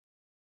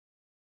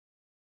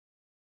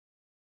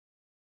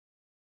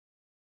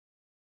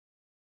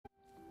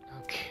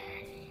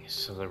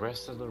so the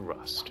rest of the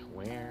rust,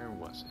 where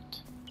was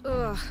it?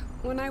 Ugh,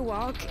 when I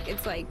walk,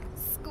 it's like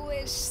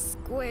squish,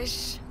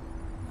 squish.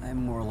 I'm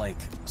more like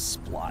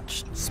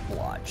splotch,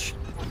 splotch.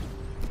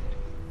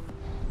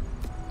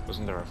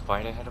 Wasn't there a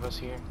fight ahead of us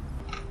here?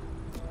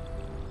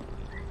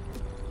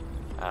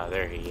 Ah,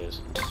 there he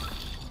is.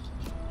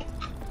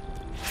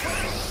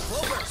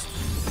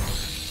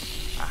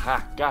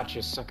 Aha,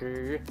 gotcha,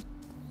 sucker.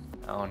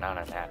 Oh,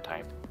 not a that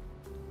type.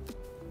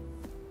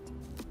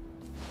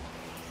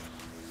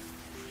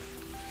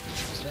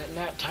 Is that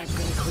gnat type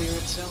gonna clear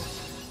itself?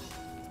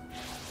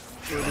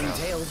 Shooting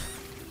tailed.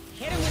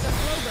 Hit him with a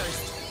flow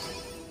burst.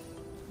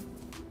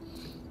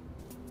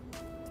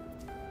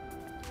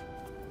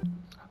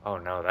 Oh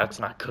no, that's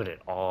not good at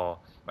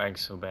all.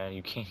 Lag's so bad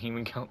you can't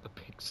even count the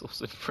pixels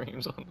and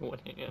frames on the one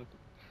hand.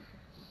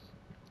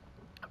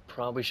 I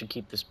probably should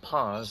keep this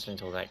paused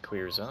until that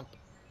clears up.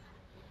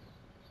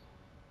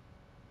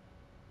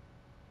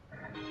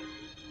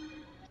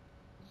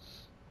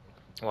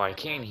 Well, I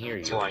can't hear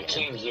you.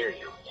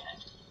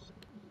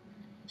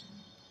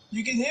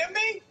 You can hear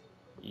me?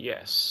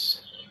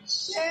 Yes.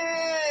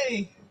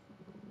 Yay!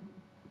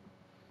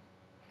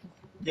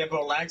 Yeah,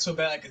 bro, lag so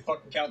bad I could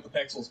fucking count the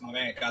pixels, my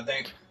man. God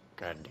dang.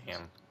 God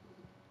damn.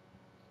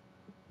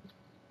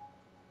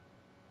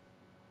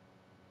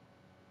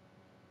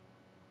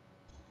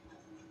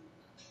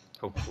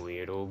 Hopefully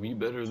it'll be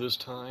better this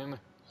time.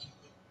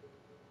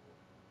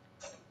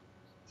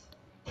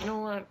 You know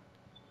what?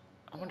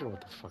 I wonder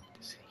what the fuck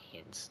this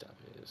hint stuff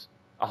is.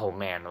 Oh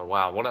man,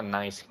 wow, what a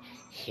nice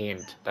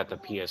hint that the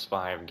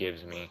PS5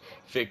 gives me.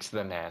 Fix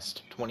the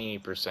nest,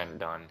 28%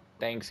 done.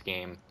 Thanks,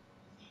 game.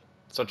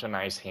 Such a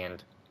nice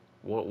hint.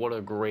 What a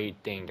great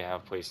thing to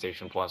have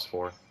PlayStation Plus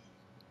for.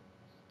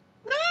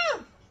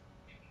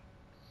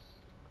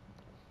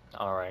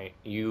 Alright,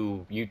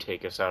 you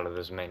take us out of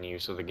this menu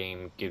so the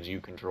game gives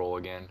you control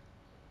again.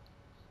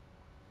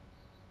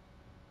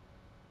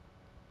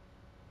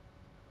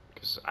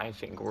 Because I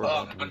think we're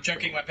about to be... I'm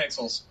checking my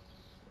pixels.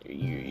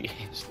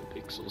 It's the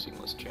pixels you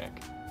must check.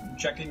 I'm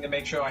checking to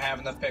make sure I have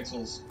enough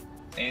pixels.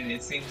 And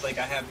it seems like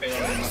I have barely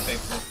enough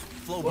pixels.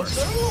 Flow Well, burst.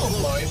 still a little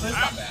blowy, but it's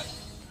not bad.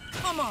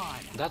 Come on.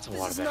 That's a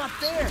lot This of is not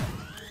that.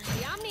 there.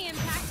 The Omni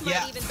Impact might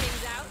Yeah. even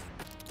things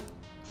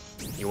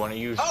out. You want to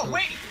use... Oh,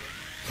 wait!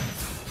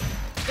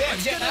 Damn,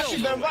 yeah,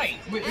 actually, they're right.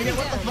 Wait, what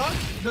the fuck?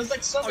 There's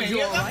like so Are many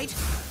you of them? alright?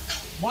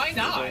 Why There's a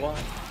not? lot.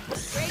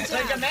 Great It's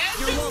job. like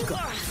imagine. You're welcome.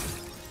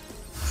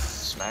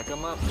 Smack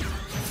them up.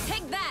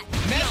 Take that.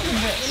 Imagine You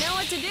this. know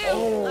what to do.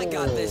 Oh, I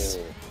got this.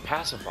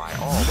 Pacify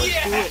all. Let's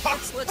Yeah! do it.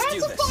 Let's do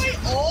this.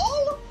 Pacify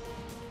all?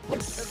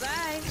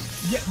 Bye-bye.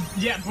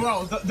 Yeah,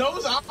 bro,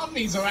 those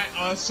omnis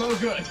are so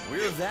good.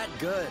 We're that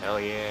good. Hell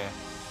yeah.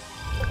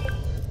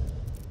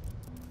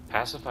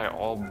 Pacify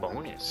all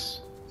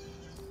bonus.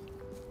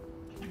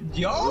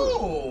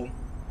 Yo!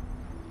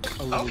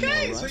 A little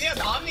Okay, more so rust. yeah,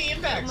 the omni Don't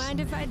impacts. mind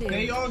if I do.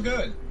 They are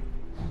good.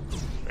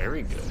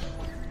 Very good.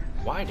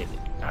 Why did it?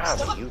 Ah,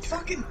 Stop you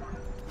fucking...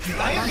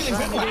 I am getting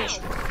whiplash.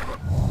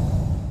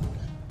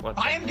 What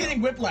I the am hell?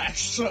 getting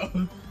whiplash, so...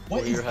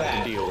 What Well, you is have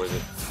that? to deal with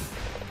it.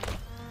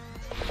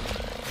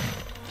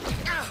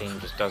 Thing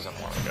just doesn't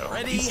want to go.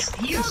 Ready?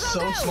 He is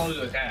so slow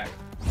to attack.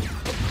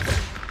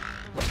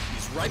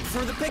 He's ripe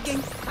for the picking.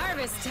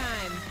 Harvest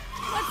time.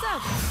 What's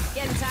up?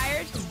 Getting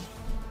tired?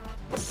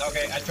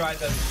 Okay, I tried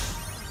to...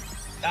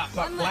 Ah,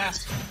 fuck, One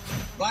blast.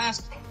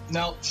 Blast.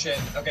 No, shit.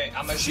 Okay,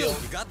 I'm a shield.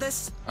 You got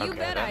this? You Okay,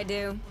 bet then. I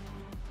do.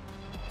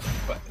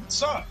 But,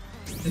 sir,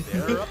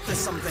 They're up to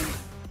something.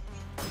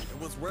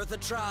 It was worth a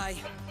try.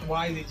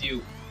 why did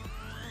you...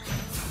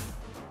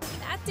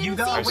 That You didn't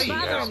gotta seem to wait.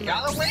 bother yeah. him.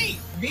 Gotta wait.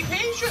 Be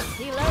patient.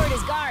 He lowered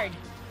his guard.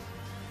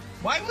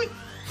 Why would...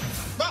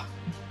 But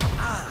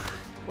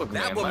Look,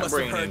 That man, one my must have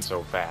brain hurt. ain't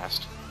so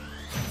fast.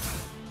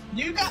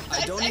 you got...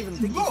 I don't even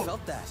think you Bro,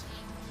 felt that.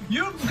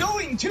 You're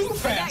going too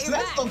fast. your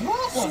That's back. the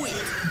problem.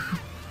 Sweet.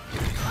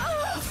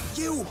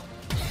 You. You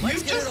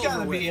Let's get just it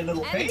gotta over be a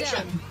little And patient.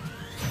 done.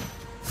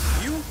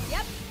 You.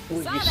 Yep.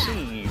 Well, Saw you that.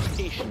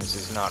 see, patience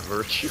is not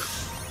virtue.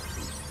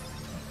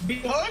 Be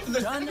hard to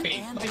the Done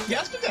enemy. and Like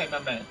yesterday, my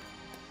man.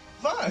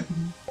 Fun.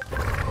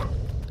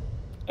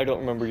 I don't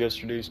remember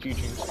yesterday's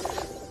teachings.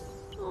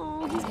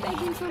 Oh, he's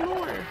begging for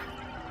more.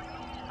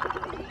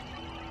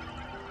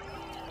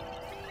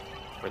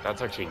 Wait,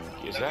 that's actually...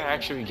 Is that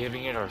actually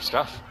giving it our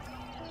stuff?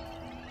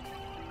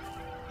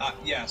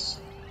 Yes.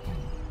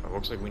 It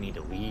looks like we need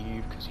to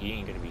leave, because he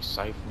ain't gonna be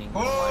siphoning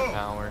all Oh! my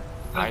power.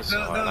 I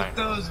saw it.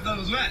 Those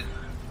red.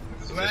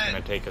 Is this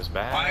gonna take us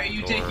back? Why are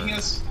you or- taking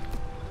us?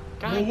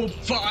 God,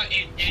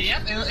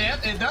 Yep,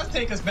 it does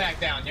take us back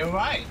down. You're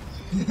right.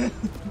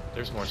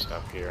 there's more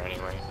stuff here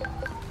anyway.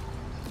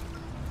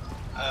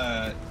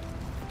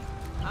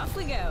 Off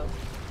we go.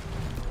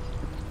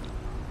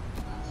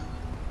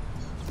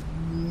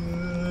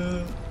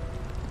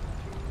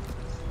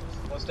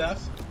 More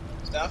stuff?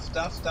 Stuff.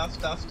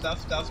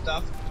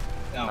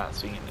 I'm No. not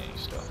seeing any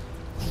stuff.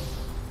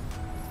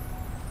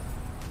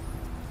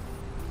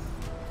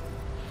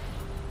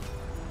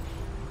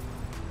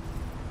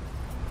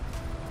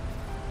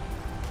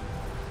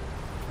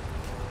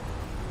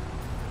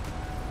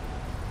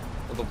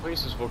 the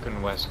place is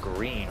looking less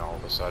green all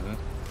of a sudden.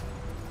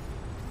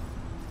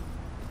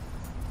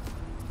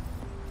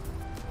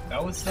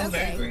 No, it's still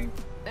very green.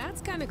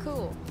 That's kind of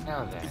cool.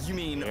 Now then. You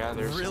mean yeah,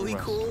 there's really some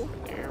rust cool?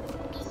 over there,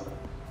 but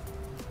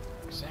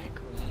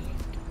exactly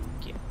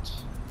get to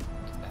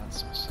that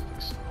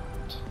specific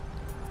spot.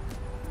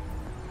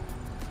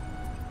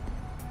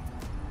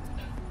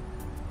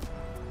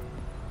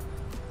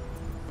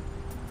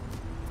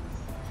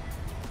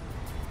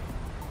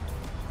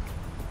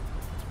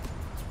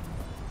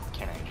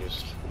 Can I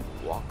just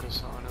walk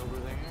us on over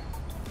there?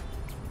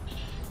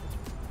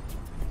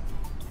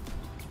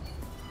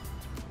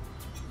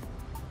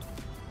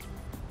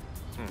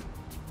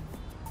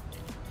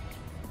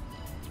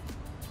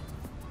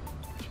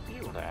 Should be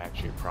able to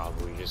actually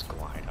probably just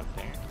glide up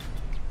there.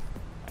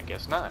 I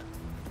guess not.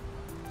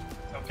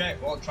 Okay,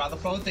 well, try the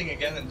phone thing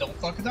again and don't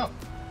fuck it up.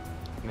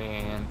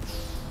 Man.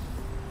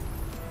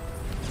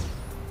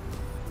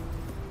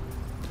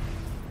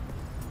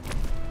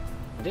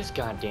 This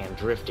goddamn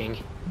drifting.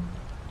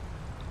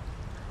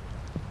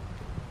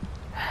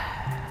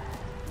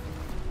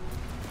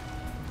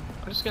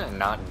 I'm just gonna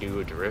not do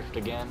a drift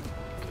again,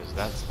 because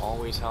that's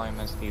always how I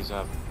mess these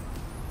up.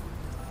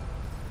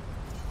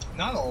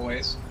 Not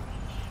always.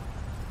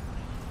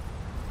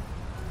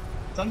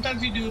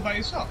 Sometimes you do it by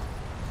yourself.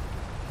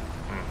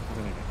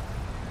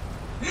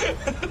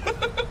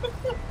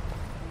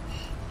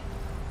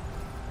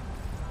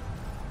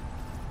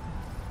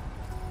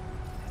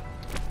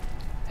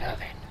 Now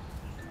then.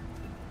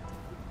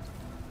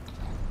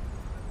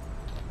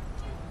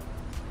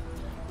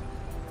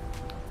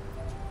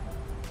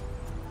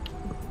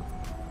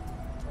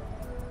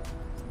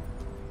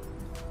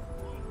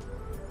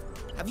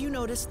 Have you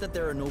noticed that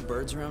there are no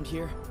birds around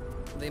here?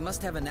 They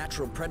must have a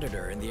natural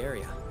predator in the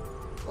area.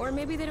 Or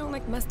maybe they don't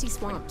like musty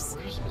swamps.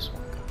 Where's this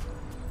one go?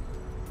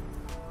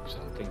 'Cause I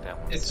don't think that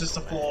one. It's just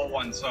a floor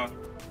one, so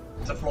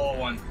it's a floor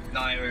one,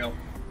 not aerial.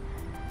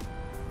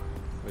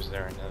 Was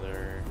there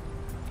another?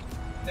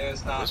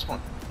 There's not. This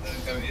one.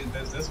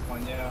 There's this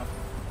one, yeah.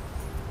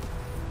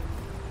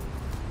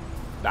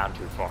 Not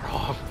too far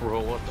off, bro.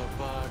 What the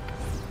fuck?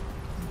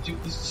 Dude,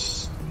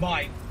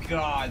 my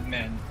God,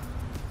 man.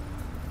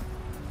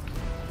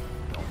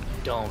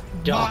 Don't.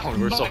 My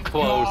We're so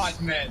close.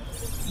 God, man.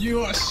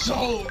 You are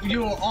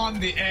on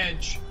the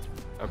edge.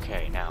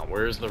 Okay, now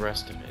where's the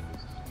rest of it?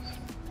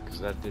 Because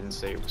that didn't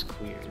say it was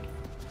cleared.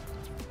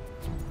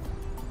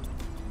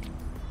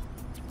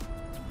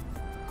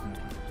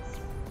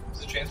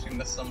 There's a chance we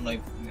missed some, like,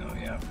 you know,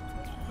 yeah.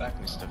 Back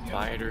Missed a yeah.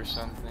 fight or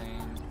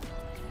something.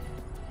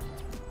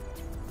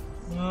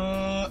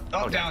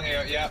 Oh, down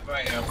here, yeah,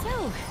 right here.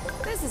 So,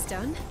 this is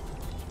done.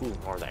 Ooh,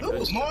 more of that Ooh,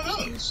 good stuff. more of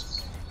those.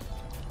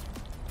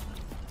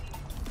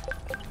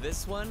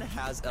 This one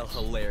has a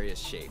hilarious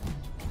shape.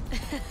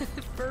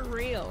 For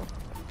real.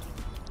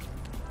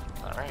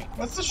 Alright.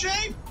 What's the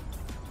shape?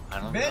 I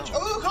don't Bitch. know.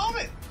 Oh,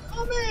 comment!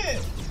 Comment!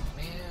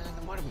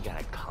 Man, why do we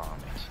gotta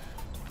comment?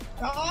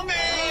 Comment!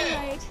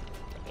 Alright,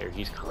 There,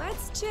 he's calm.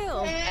 let's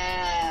chill.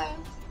 Yeah.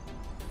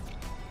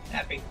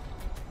 Happy.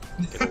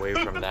 Get away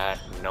from that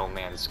No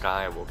Man's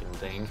Sky looking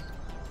thing.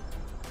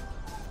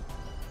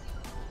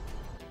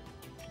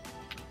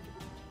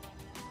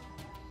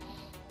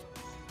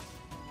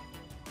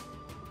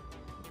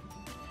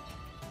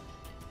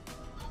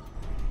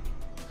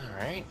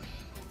 Alright.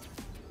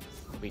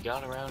 What we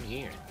got around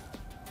here?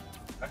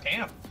 A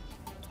camp.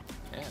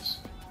 Yes.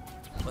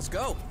 Let's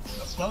go.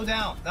 No, slow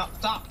down. No,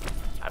 stop.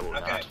 I will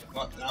Okay. not.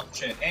 Well, oh,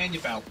 shit. And you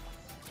fell.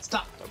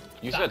 Stop.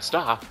 You Stop. said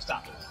stop.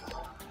 Stop.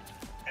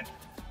 And...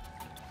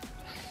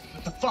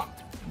 What the fuck?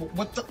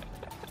 What the?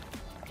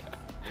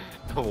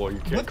 Well, you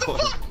can't What the climb.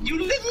 fuck? You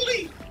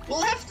literally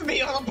left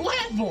me on a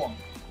platform.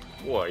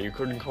 What, you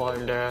couldn't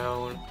climb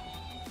down?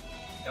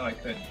 No, I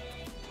couldn't.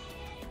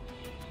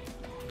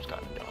 It's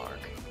gotten dark.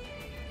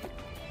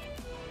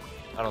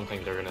 I don't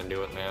think they're gonna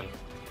do it, man.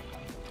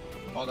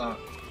 Hold on.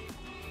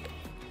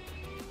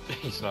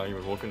 He's not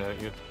even looking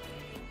at you.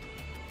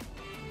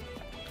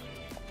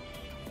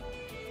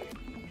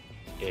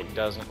 It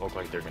doesn't look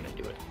like they're gonna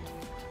do it.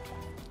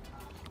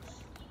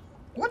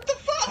 What the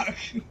fuck?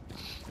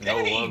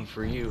 No Dang. love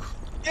for you.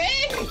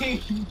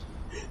 Dang!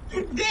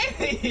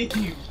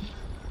 Dang!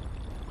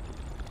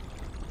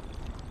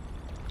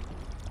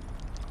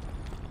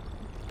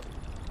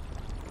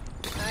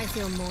 I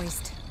feel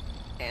moist.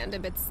 And a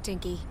bit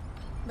stinky.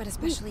 But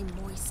especially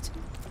moist.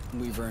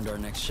 We've earned our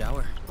next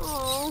shower.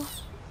 Oh.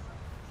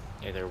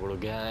 Hey there, little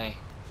guy.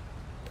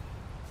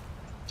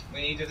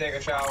 We need to take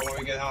a shower when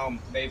we get home.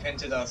 They've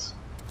hinted us.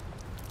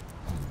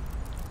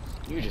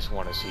 You just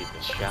want to see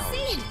the shower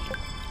Seed! scene.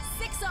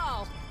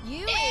 6-all.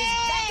 You is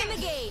back in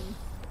the game.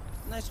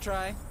 Nice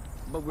try.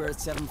 But we're at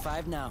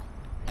 7-5 now.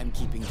 I'm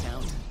keeping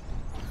count.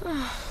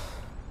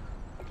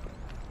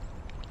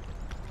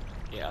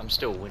 Yeah, I'm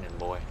still winning,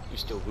 boy. You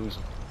still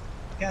losing.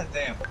 God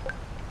damn.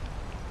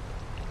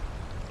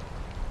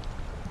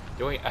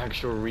 The only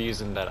actual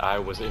reason that I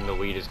was in the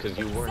lead is because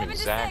you weren't 7 to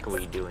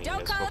exactly 6. doing Don't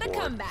this call it a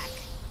before. comeback.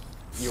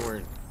 You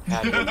weren't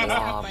having your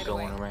blob By the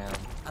going way. around.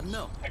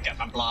 No. I got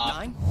my blob.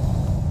 9?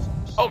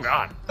 Oh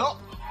god. Oh,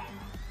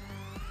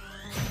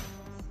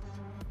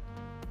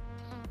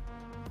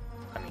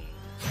 I mean,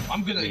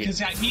 I'm gonna, because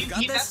he's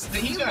got this?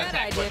 he's You gonna bet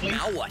attack I did. quickly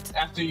Now what?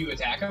 after you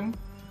attack him.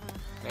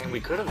 man, we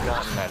could have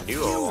gotten that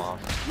duo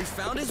off. We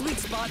found his weak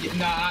spot.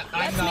 Nah, I'm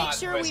Let's not make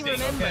sure we risking,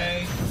 remember.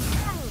 okay?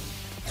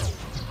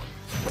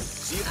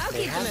 I'll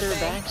They keep had them their at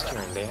bay. backs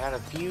turned. They had a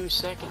few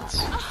seconds.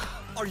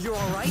 Are you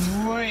alright?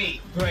 Great.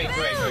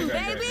 Boom,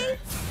 baby!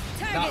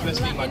 Not Target,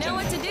 risking let me much know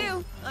what to anymore.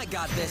 do. I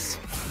got this.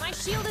 My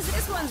shield is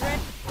this one's red.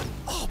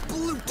 Oh,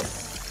 blue.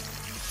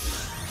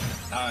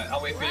 Alright,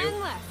 I'll wait for you. One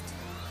left.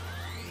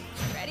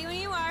 Ready when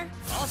you are.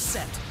 All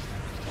set.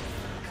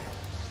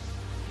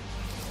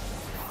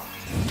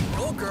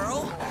 Go,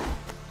 girl.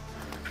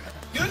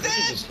 You're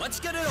dead! Let's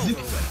get it over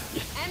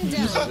with. And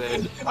Just done.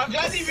 said I'm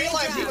glad he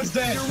realized he was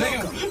dead.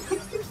 Damn.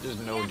 there's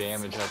no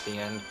damage at the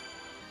end.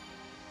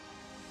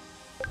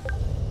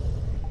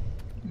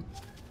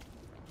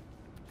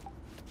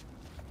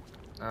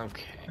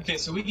 Okay. Okay,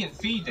 so we can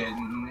feed it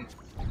and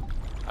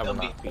I will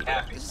they'll not be feed it.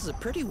 happy. This is a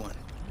pretty one.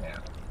 Yeah.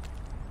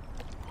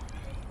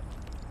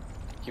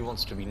 He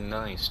wants to be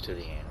nice to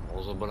the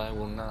animals, but I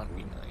will not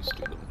be nice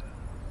to them.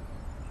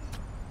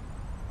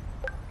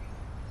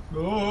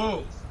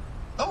 Oh,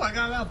 oh, I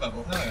got an out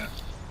bubble. Hell yeah.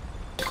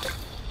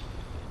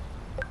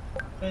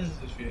 What is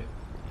this shit?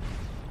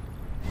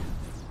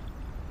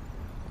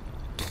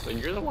 But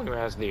you're the one who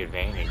has the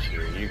advantage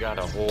here. You got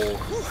a whole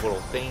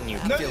little thing you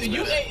No, feels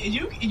you,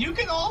 better. you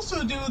can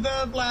also do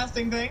the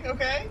blasting thing,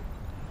 okay?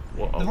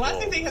 Whoa, The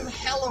blasting whoa. thing has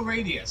hella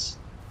radius.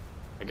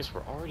 I guess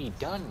we're already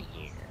done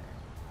here.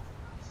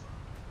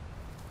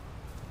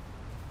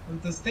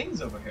 There's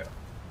things over here.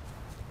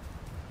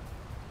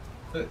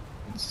 But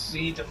we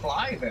need to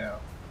fly there.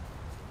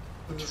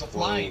 There's a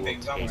flying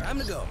thing somewhere. Time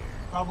to go.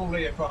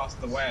 Probably across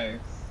the way.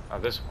 Oh,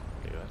 this one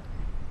will do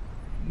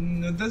it.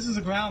 No, this is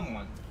a ground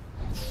one.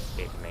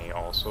 It may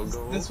also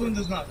go. This over. one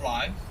does not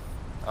fly.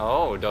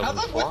 Oh, it doesn't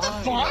How the- what the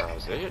fly, fuck?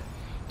 does it?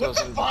 What the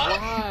Doesn't fuck?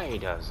 fly,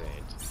 does it?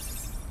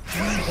 This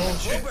is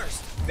bullshit.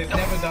 Burst. They've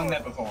never done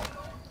that before.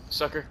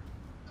 Sucker.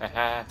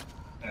 Haha.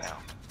 Yeah.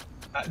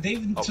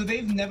 Oh. So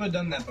they've never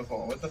done that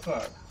before. What the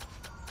fuck?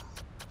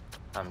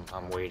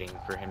 I'm waiting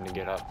for him to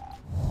get up.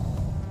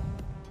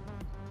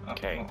 Oh,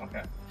 Okay. oh,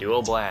 okay.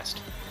 Duo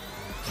blast.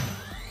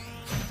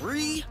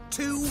 3,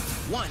 2,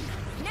 1.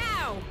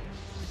 Now!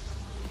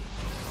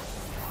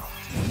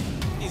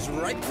 He's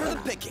ripe for the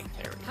picking.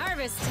 There we go.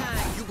 Harvest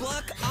time. You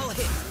block, I'll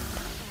hit.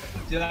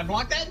 Did I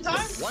block that in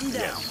time? One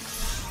down.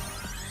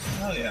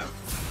 Hell yeah.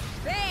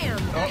 Bam!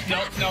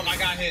 Oh, no, I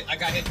got hit. I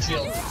got hit.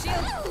 Shield.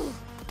 Shield.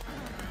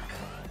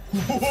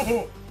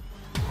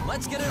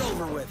 Let's get it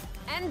over with.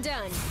 And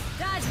done.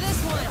 Dodge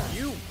this one.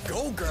 You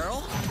go,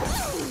 girl.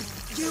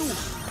 You.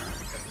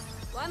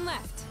 One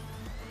left.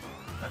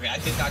 Okay, I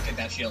did not get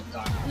that shield in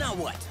time. Now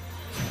what?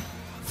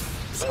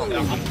 I'm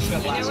just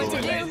gonna blast what to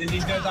him. do?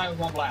 He's gonna die with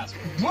one blast.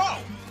 Whoa!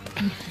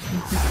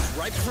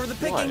 Ripe for the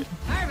picking. What?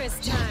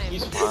 Harvest time.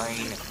 He's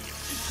fine.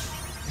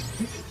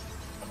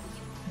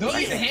 Don't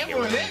need to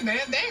hammer it in, man.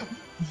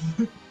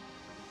 Damn.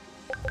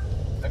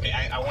 Okay,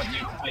 I want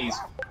you, please.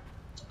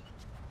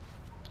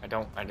 I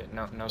didn't.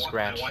 No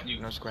scratch. I want you.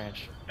 No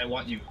scratch. I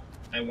want you.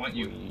 I want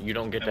you. You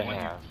don't get I to want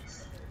you. have.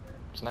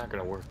 It's not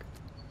gonna work.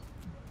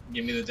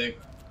 Give me the dick.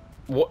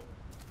 What?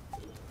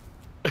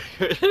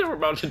 We're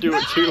about to do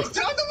it too. It's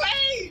on the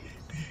way!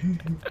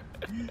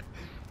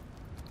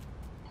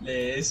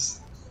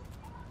 Liz.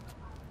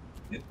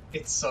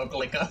 It's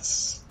circling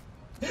us.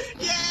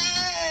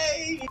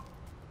 Yay!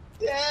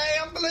 Yay,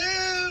 I'm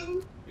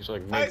blue! He's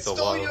like, I make the stole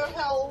love. your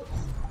health.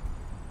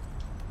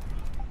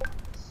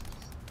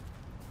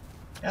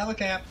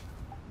 Helicap.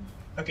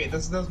 Okay,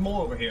 there's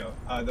more over here.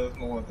 There's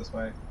more this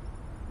way.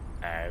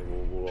 I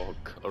will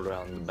walk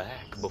around the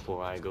back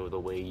before I go the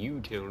way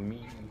you tell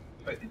me.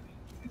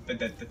 But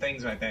the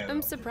thing's right there. I'm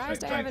though.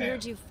 surprised It's I right haven't there.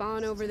 heard you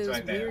fawn over It's those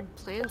right there. weird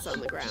plants on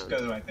the Just ground.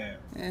 goes right there.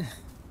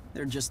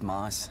 They're just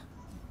moss.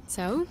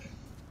 So?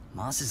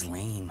 Moss is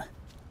lame.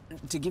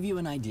 To give you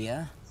an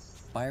idea,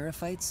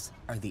 Biophytes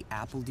are the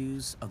apple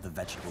dews of the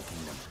vegetable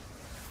kingdom.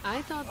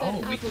 I thought Oh, that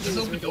we apple can just dews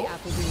open were the doors.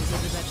 apple dews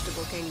of the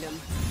vegetable kingdom.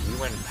 We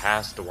went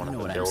past one You know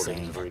of what the I'm buildings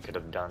saying. where we could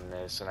have done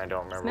this, and I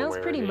don't remember Smells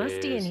where pretty it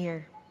musty is. in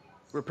here.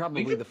 We're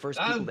probably the first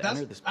people to That's-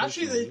 enter this place.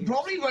 Actually, in it years.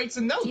 probably writes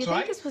some notes, Do you right?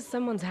 think this was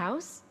someone's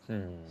house?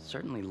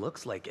 Certainly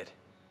looks like it.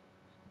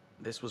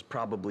 This was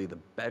probably the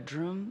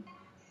bedroom.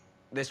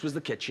 This was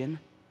the kitchen.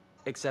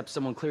 Except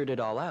someone cleared it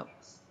all out.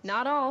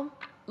 Not all.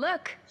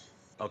 Look.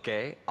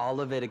 Okay,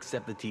 all of it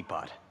except the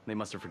teapot. They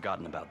must have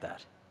forgotten about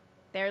that.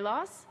 Their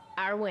loss,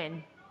 our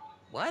win.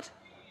 What?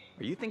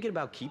 Are you thinking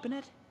about keeping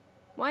it?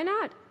 Why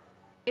not?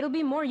 It'll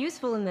be more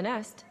useful in the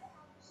nest.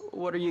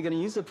 What are you gonna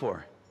use it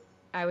for?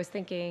 I was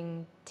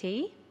thinking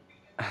tea?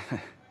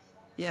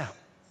 Yeah.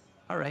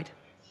 All right.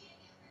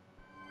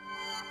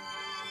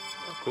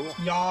 Oh, cool.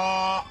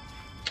 Yeah.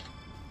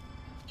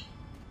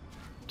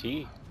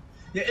 T.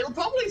 Yeah, it'll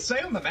probably say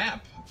on the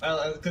map.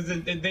 Because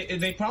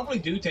they probably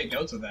do take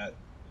notes of that.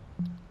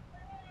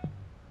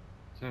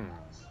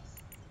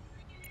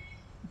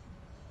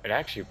 It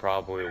actually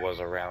probably was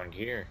around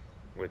here.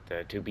 with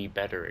the to be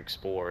better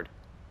explored.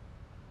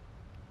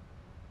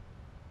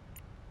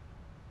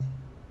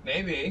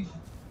 Maybe.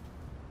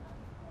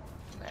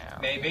 Now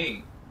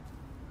Maybe.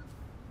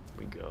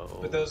 we go.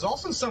 But there's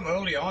also some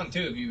early on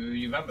too. If you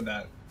remember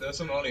that, there's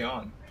some early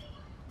on.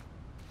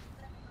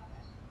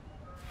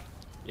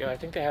 Yeah, I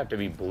think they have to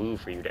be blue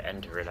for you to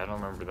enter it. I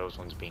don't remember those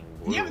ones being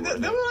blue. Yeah, but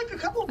there were like a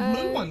couple of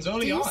blue ones Do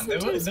early you on.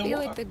 sometimes feel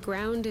like the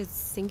ground is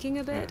sinking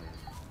a bit?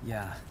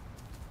 Yeah.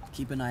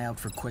 Keep an eye out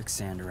for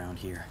quicksand around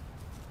here.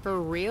 For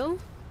real?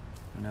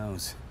 Who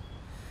knows?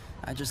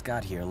 I just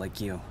got here, like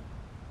you.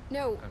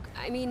 No,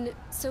 I mean,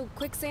 so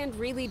quicksand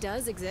really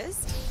does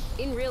exist?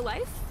 In real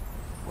life?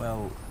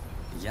 Well,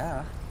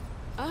 yeah.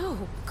 Oh,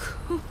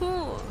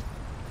 cool.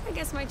 I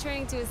guess my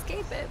training to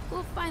escape it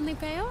will finally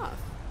pay off.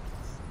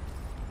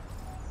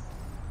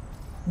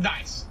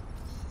 Nice.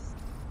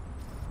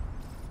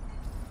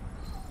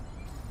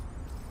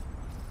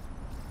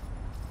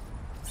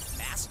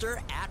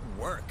 Master at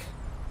work.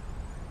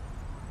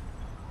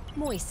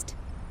 Moist.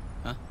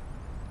 Huh?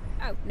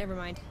 Oh, never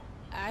mind.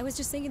 I was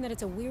just thinking that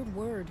it's a weird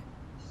word.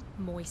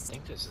 I Moist.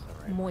 think this is the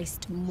right one.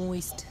 Moist,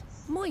 moist,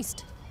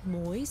 moist,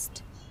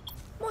 moist,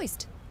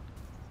 moist.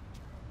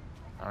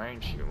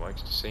 Alright, she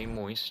likes to say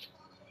moist.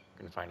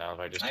 Gonna find out if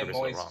I just I'm took us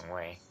the moist. wrong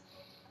way.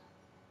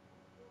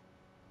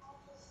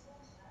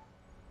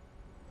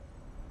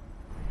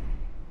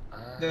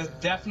 There's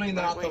definitely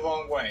not wait. the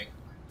wrong way.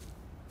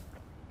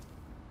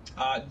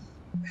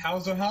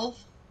 How's her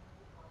health?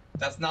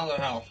 That's not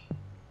her health.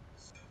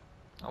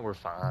 Oh, we're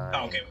fine.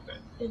 Oh, okay,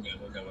 we're good.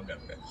 We're good.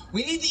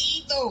 We need to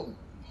eat though.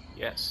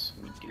 Yes,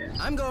 we do.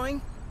 I'm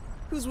going.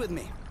 Who's with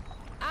me?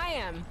 I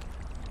am.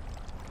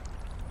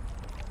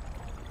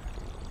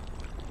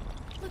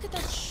 Look at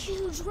that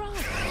huge rock.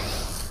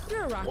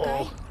 You're a rock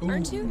guy, Whoa.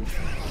 aren't you?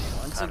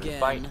 Once Time to again,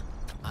 fight.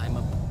 I'm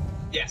a...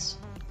 Yes.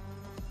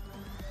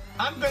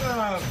 I'm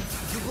gonna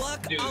You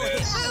block, do I'll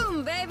this. hit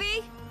Boom,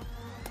 baby!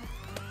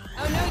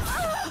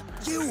 Oh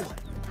you!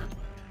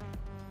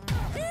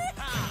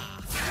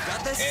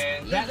 Got this?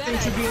 And that thing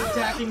should be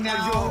attacking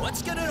now.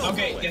 Let's get it over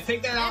Okay, with. yeah,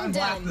 take that out I'm and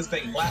blast done. this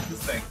thing. Blast this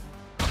thing.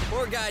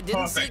 Poor guy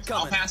didn't see it Perfect. I'll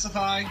coming.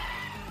 pacify.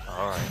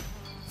 Alright.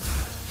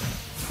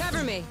 no!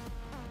 Cover me.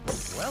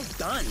 Well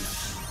done.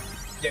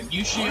 Yeah,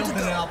 you shield and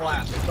then I'll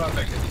blast.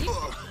 Perfect.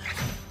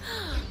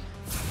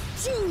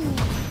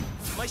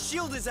 My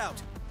shield is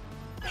out.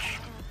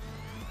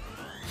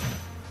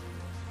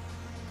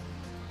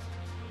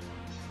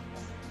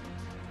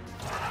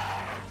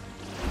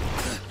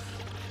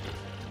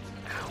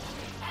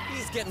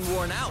 He's getting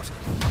worn out.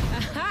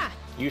 Aha!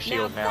 You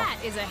shield now. That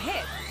is a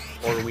hit.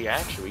 Or we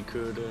actually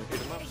could hit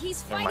him up.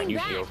 He's Never mind, fighting you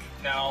back. shield.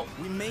 Now,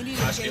 We may need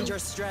I to change shield. our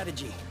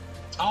strategy.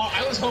 oh,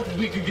 I was hoping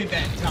we could get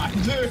that in time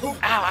too. Ow,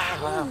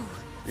 ow, ow.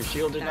 Your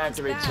shield didn't That's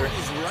activate, bad. sir.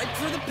 He's ripe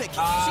for the picking.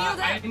 Shield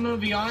up. I'm gonna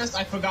be honest,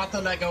 I forgot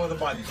to let go of the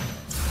button.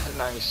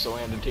 Nice, so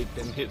I had to take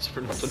them hits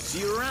for nothing. See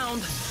you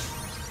around.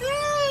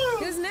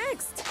 Who's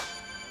next?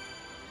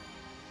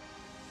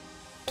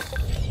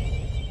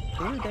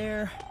 Over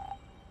there.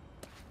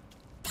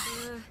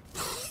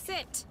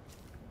 Sit.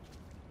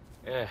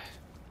 Eh.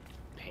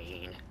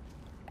 Pain.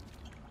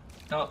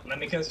 No, let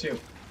me kiss you.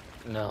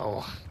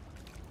 No.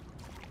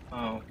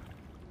 Oh.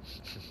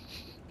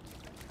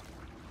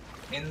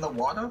 In the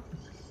water?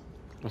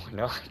 Why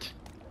not?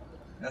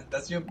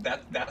 That's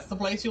the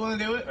place you want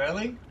to do it?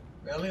 Really?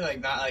 Really? Like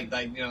not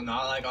like you know,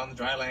 not like on the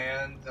dry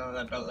land,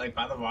 like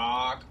by the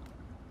rock.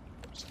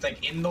 Just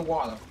like in the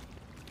water.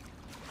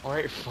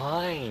 Alright,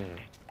 fine.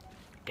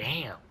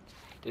 Damn.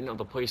 Didn't know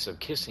the place of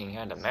kissing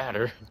had to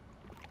matter.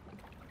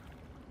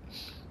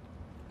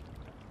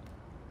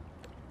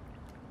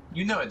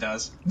 You know it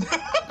does.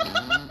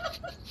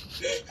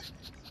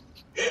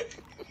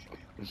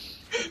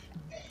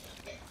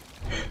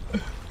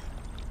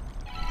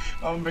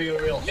 I'm being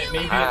real. Maybe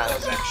it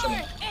does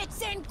actually.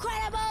 It's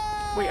incredible!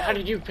 Wait, how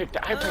did you pick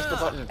that? I pressed the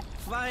button.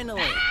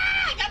 Finally.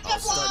 I got I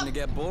was starting to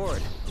get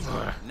bored.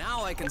 Ugh,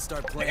 Now I can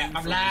start I playing. got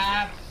my for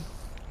life.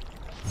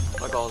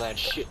 fuck all that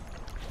shit.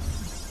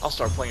 I'll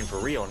start playing for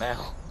real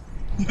now.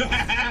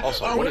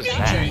 Also, Oh, what we is can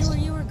that? change. Where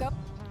you were going?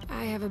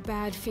 I have a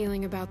bad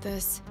feeling about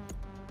this.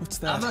 What's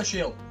I'm that? gonna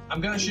shield.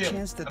 I'm gonna Any shield.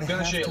 chance that I'm the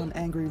gonna shield. half-ton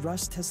angry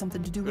rust has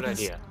something to do Good with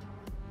this? idea.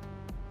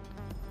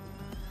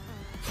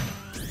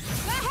 Go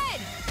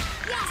ahead!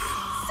 Yes!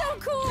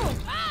 So cool!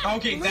 Ah,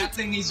 Okay, that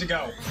thing needs to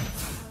go.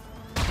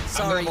 I'm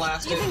Sorry. gonna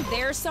blast You it. think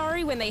they're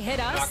sorry when they hit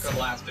I'm not us? gonna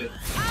blast it.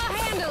 I'll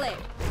handle it!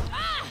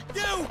 Ah!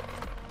 You!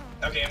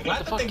 Okay, I'm glad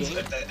the the fuck, thing's game?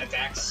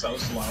 attack's so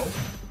slow.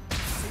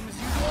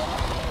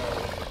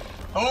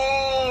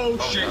 Oh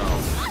shit!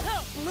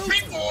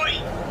 Big boy!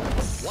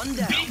 One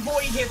down. Big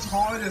boy hits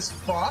hard as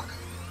fuck.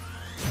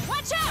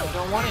 Watch out! I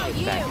don't want to Oh, hit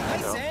you! that guy,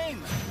 Nice though.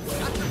 aim.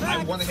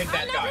 I want to hit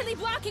that I'm not guy. really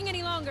blocking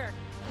any longer.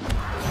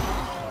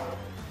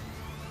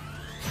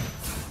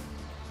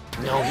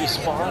 No, he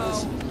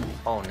spawns.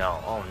 Oh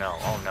no, oh no,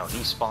 oh no,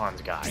 he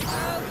spawns, guys.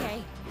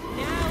 Okay.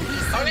 Now he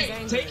seems Okay,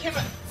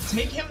 angry.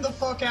 take him the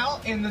fuck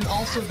out, and then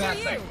also that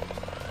For thing. you.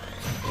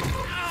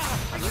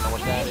 I don't know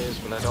what that is,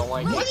 but I don't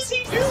like What it. is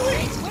he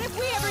doing? What have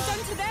we ever done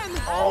to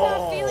them? Oh. I'm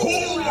not feeling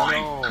too Oh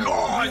well. my No.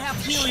 god! We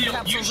have healing You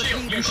capsules if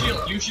shield, needed. you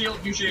shield, you shield,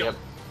 you shield.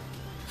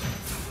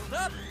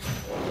 Yep.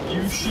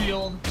 You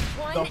shield the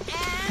One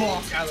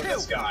fuck out of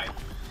this two. guy.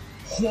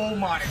 Oh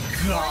my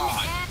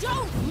god.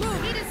 Don't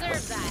move. He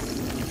deserves that.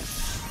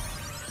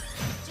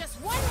 Just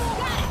one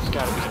more. It's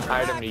gotta be an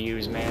item to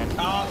use, man.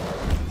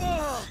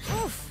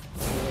 Oof.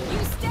 You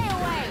stay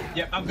away.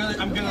 Yep, I'm gonna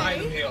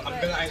item heal.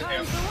 I'm gonna item heal.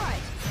 Time for what?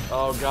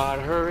 Oh god,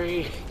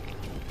 hurry.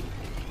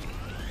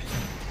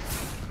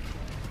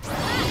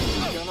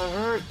 It's gonna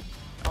hurt.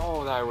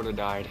 Oh, I would have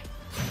died.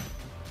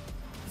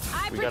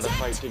 I We protect. gotta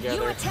fight You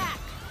together. attack.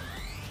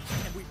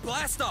 And we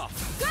blast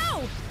off.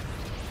 Go.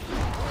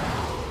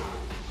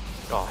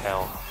 Oh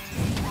hell.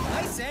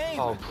 Nice aim.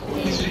 Oh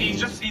please. He's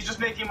just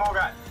making more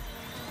guy.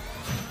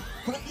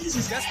 What is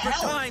this Desperate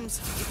hell? times.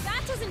 If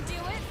that doesn't do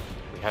it,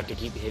 We have to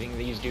keep hitting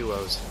these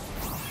duos.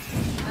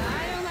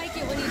 I don't like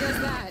it when he does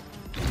that.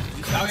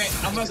 Okay,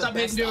 I'm gonna stop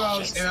hitting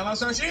duos and I'm gonna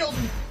start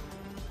shielding.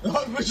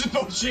 We should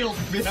both shield.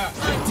 Yeah.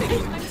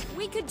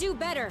 We could do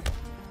better.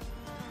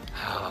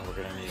 Oh,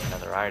 we're gonna need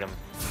another item.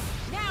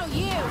 Now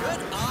you. Good.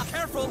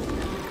 Careful.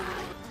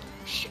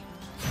 Shit.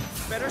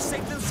 Better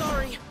safe than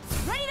sorry.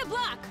 Ready to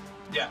block.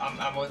 Yeah,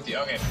 I'm with you.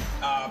 Okay.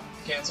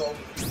 Cancel. Got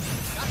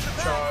your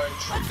back. Charge.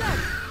 What's up?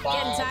 Bomb.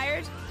 Getting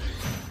tired?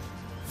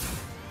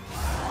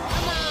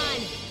 Come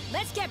on.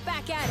 Let's get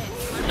back at it.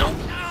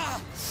 Ah,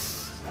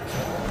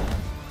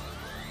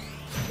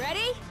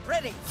 Ready?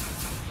 ready.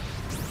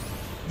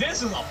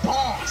 This is a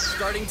boss.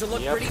 Starting to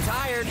look Yep. pretty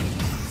tired.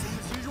 Same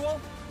as usual.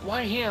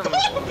 Why him?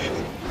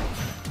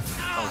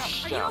 Oh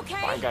shit. okay?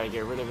 I gotta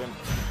get rid of him.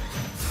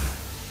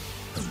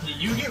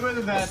 You get rid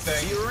of that See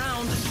thing. you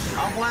around.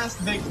 I'll blast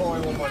the big boy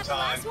one more That the time.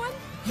 last one?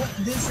 What?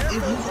 This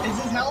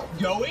is his health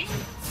going?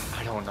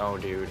 I don't know,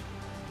 dude.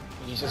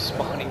 He's just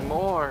spawning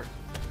more.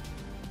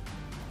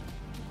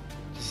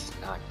 This is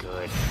not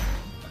good.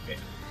 Okay.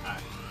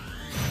 Alright.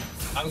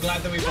 I'm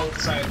glad that we both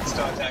decided to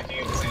start attacking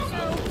at the same So,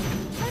 time.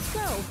 let's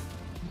go.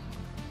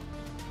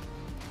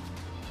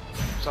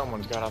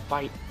 Someone's gotta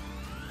fight.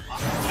 I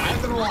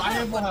have more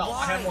health.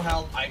 I have more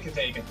health. I can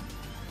take it.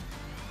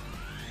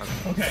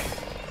 Okay.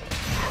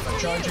 I'm gonna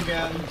charge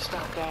again.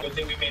 Stop that. Good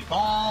thing we made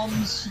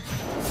bombs.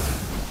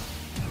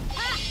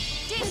 Ah!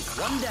 Didn't.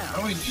 One I down.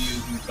 don't need to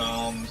use these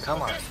bombs.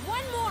 Come on. Okay. Just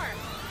one more.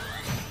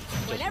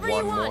 Just Whenever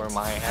one you want. more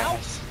my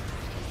ass.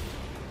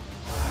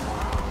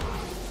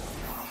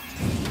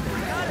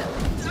 Got it.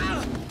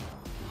 Ah.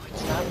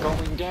 It's not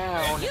going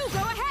down. You go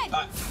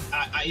ahead.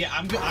 Yeah,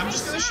 I'm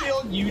just gonna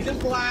shield. You just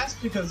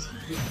blast because.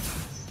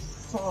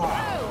 Fuck.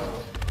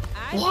 Oh,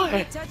 I What?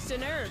 think we touched a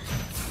nerve.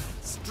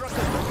 Struck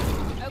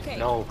a Okay.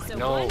 No, so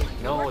no, one,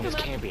 no, work this him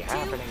up. can't be 2,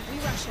 happening. we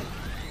rush him.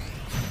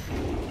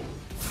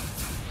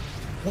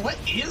 What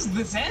is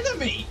this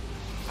enemy?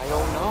 I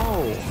don't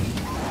know.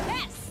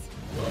 Yes.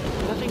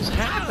 Nothing's Are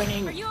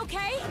happening. you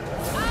okay?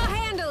 I'll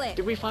handle it.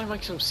 Did we find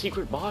like some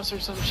secret boss or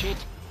some shit?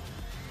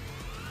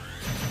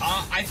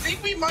 I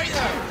think we might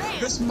have.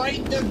 This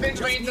might have been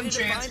Just random needed to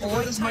chance, find the or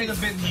right this might have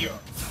been here.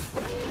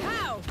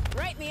 How?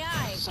 Right in the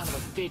eye. Son of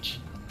a bitch.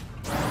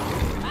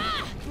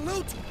 Ah!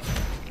 loot.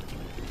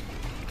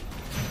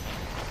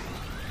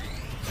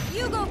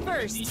 You go Need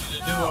first. you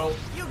to duo.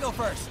 You go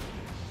first.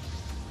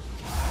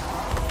 You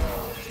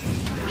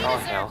Oh,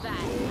 deserve hell.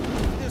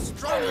 that. They're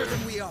stronger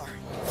than we are.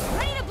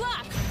 Ready to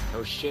block.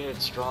 No shit,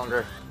 it's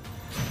stronger.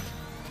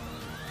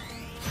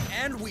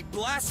 And we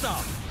blast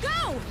off.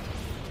 Go.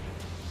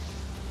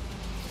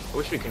 I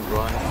wish we could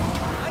run.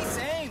 Nice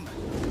aim.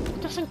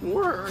 It doesn't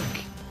work.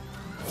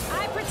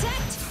 I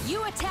protect.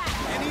 You attack.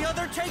 Any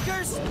other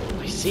takers?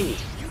 I see.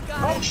 You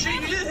got Oh it.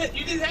 shit!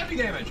 You did heavy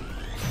damage.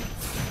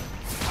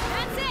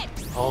 That's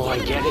it. Oh, I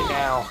Give get a it ball.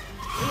 now.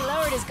 He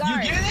lowered his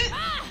guard. You get it?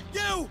 Ah!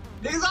 You.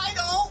 Because I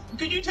know.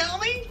 Could you tell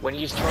me? When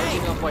he's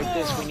charging up like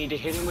this, we need to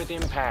hit him with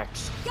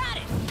impacts. Got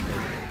it.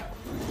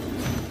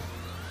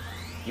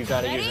 You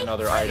gotta Ready? use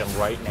another item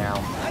right now.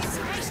 Nice.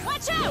 Hey,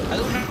 watch out. I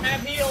don't have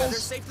Better heals.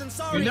 safe than You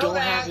sorry. You know don't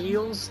that. have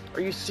heals?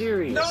 Are you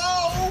serious?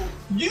 No,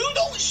 you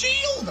don't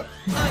shield.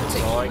 I'm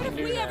taking All I What can have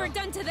do we now. ever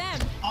done to them?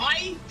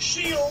 I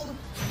shield.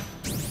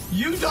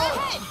 You Go don't.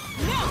 ahead.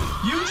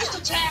 No. You just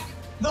attack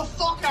the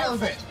fuck out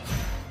of it.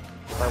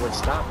 If I would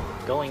stop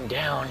going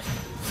down,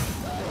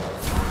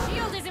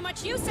 Shield isn't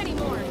much use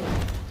anymore.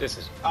 this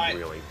is Alright,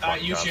 really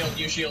fucked you up. shield,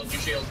 you shield, you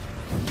shield.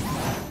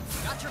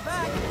 Got your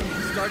back.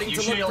 Starting You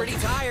to look shield. pretty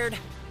tired.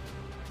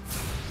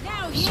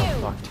 Now you. So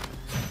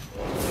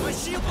fucked. My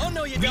shield. Oh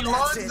no, you We didn't.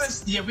 launched That's it.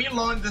 this. Yeah, we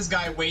launched this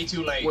guy way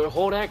too late. Wait,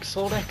 hold X,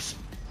 hold X.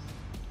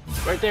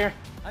 Right there.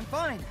 I'm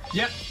fine.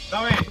 Yep.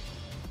 All right.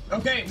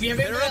 Okay, we have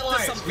They're infinite up to lives.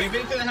 We something. have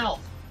infinite health.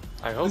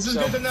 I hope This is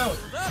so. good to know.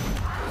 Up.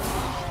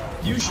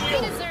 You You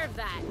shield. deserve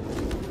that.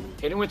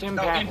 Hit him with No,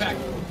 impact. impact.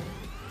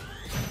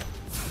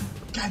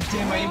 God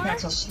damn, my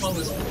impacts are slow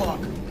as fuck.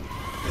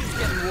 He's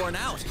getting worn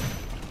out.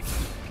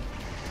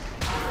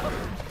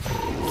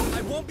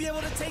 I won't be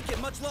able to take it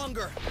much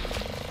longer.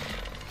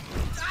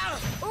 Ah,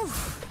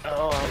 Oof.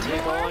 Oh, I'll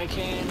take all I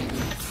can.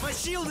 my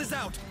shield is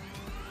out.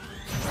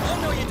 Oh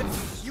no,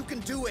 you can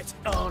do it.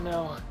 Oh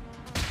no.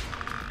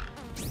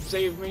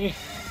 Save me.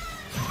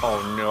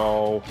 Oh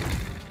no.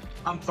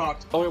 I'm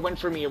fucked. Oh, it went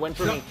for me. It went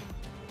for me.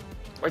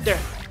 Right there.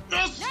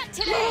 Yes! Not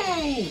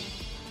today!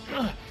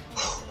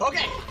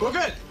 Okay, we're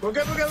good. We're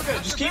good.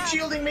 Just keep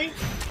shielding me.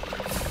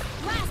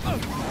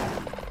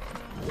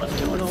 I'm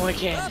doing all I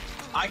can.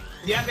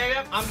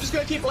 Yeah. I'm just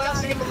gonna keep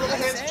blasting him with little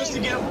hits just to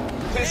get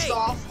him pissed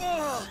off.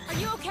 Are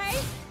you okay?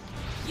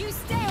 You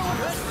stay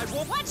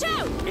over. Watch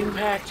out!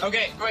 Impact.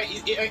 Okay, great.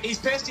 He's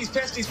pissed.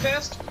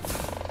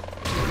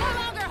 No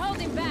longer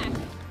holding back.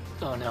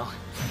 Oh no.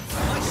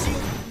 My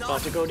shield not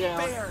About to go down.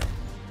 fair.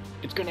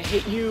 It's gonna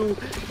hit you.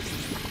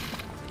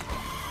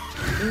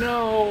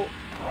 No.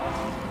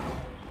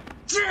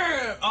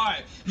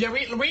 Alright. Yeah,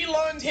 we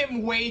learned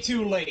him way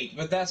too late,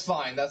 but that's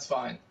fine.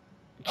 Okay.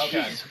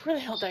 Jeez, where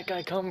the hell did that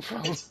guy come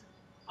from?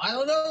 I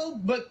don't know,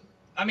 but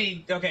I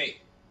mean, okay.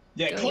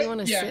 Yeah, Don't you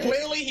wanna sit?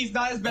 clearly he's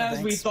not as bad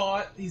as we thanks.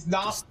 thought. He's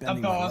not Just a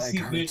bending my boss.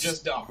 leg We're hurts.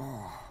 just dumb.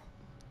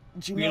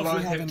 Do We you know if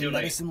learned we have him any too late.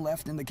 medicine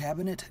left in the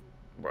cabinet?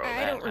 Bro, I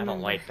I don't don't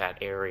remember. like that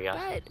area.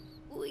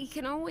 But we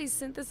can always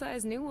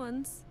synthesize new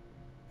ones.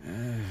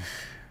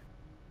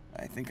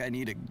 I think I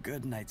need a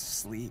good night's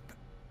sleep.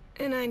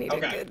 And I need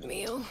Okay. a good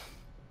meal.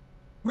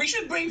 We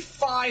should bring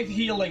 5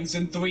 healings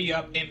and 3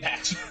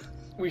 impacts.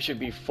 We should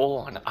be full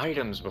on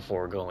items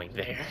before going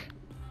there.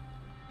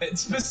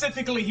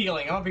 Specifically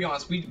healing. I'll be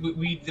honest.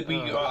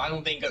 I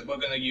don't think that we're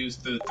gonna use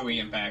the 3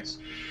 impacts.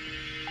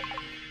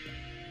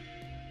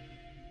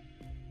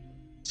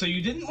 So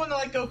you didn't want to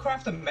like go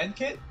craft a med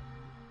kit?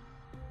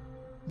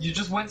 You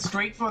just went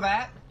straight for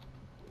that?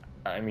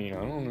 I mean,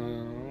 I don't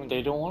know.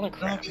 They don't want to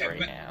craft Okay, right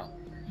but- now.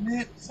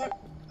 Man,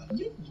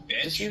 you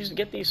bitch.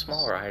 Get these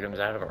smaller items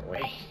out of our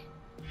way.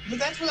 But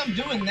that's what I'm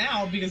doing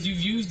now because you've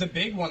used the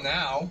big one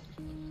now.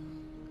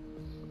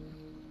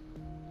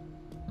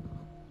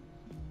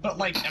 But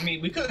like, I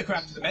mean, we could have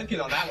crafted the med kit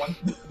on that one.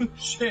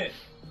 Shit.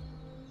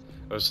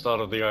 I just thought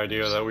of the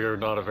idea that we are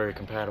not a very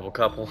compatible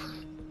couple.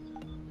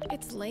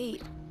 It's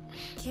late.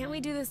 Can't we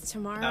do this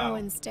tomorrow Oh.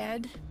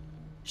 instead?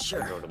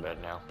 I'll go to bed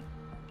now.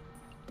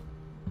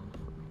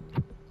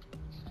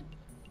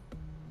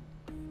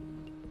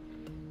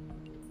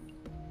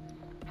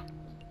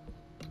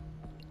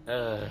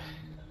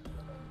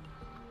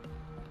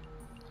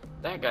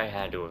 That guy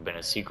had to have been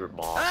a secret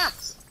boss. Ah!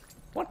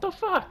 What the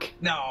fuck?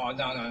 No.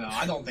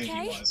 I don't think he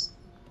Okay. was.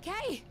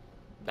 Okay.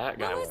 That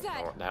guy What was won't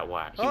that? know that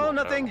whack. He Oh, won't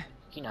nothing. know.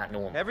 He not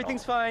know him.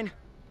 Everything's Oh. fine.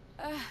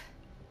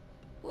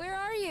 Where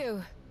are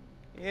you?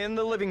 In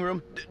the living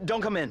room.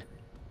 Don't come in.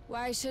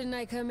 Why shouldn't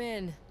I come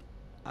in?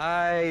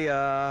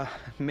 I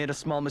made a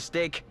small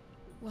mistake.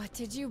 What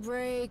did you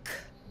break?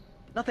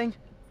 Nothing.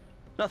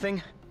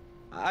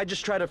 I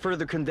just tried to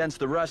further condense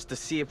the rust to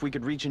see if we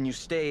could reach a new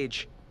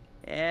stage.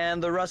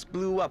 And the rust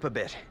blew up a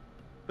bit.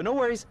 But no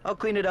worries, I'll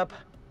clean it up.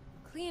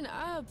 Clean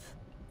up.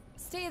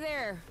 Stay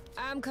there.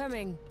 I'm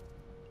coming.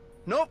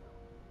 Nope.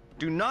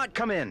 Do not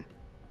come in.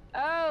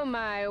 Oh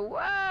my,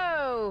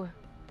 whoa!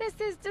 This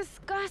is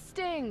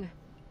disgusting.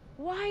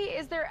 Why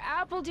is there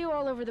apple dew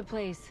all over the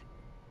place?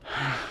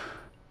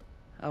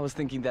 I was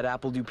thinking that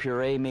apple dew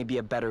puree may be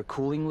a better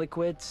cooling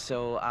liquid,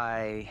 so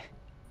I...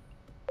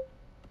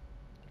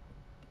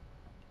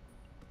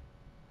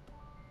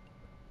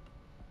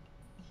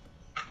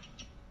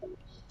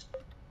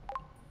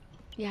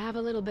 You have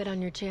a little bit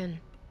on your chin.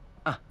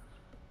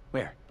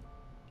 Where?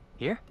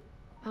 Here?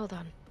 Hold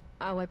on.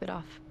 I'll wipe it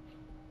off.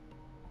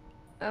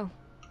 Oh.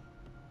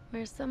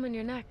 There's some in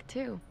your neck,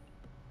 too.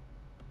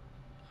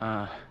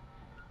 I'm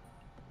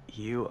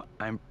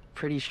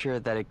pretty sure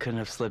that it couldn't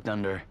have slipped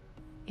under.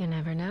 You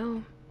never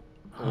know.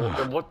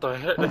 What the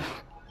heck?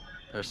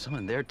 There's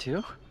someone there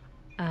too?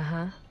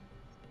 Uh-huh.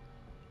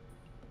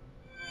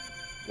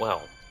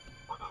 Well,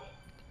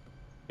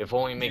 if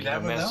only making a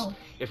never mess. know.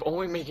 If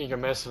only making a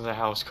mess in the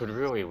house could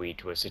really lead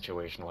to a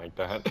situation like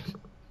that.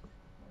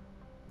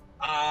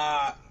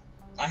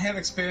 I have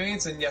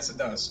experience, and yes, it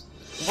does.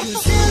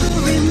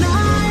 Every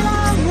night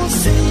I will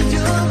save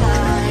your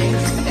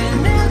life.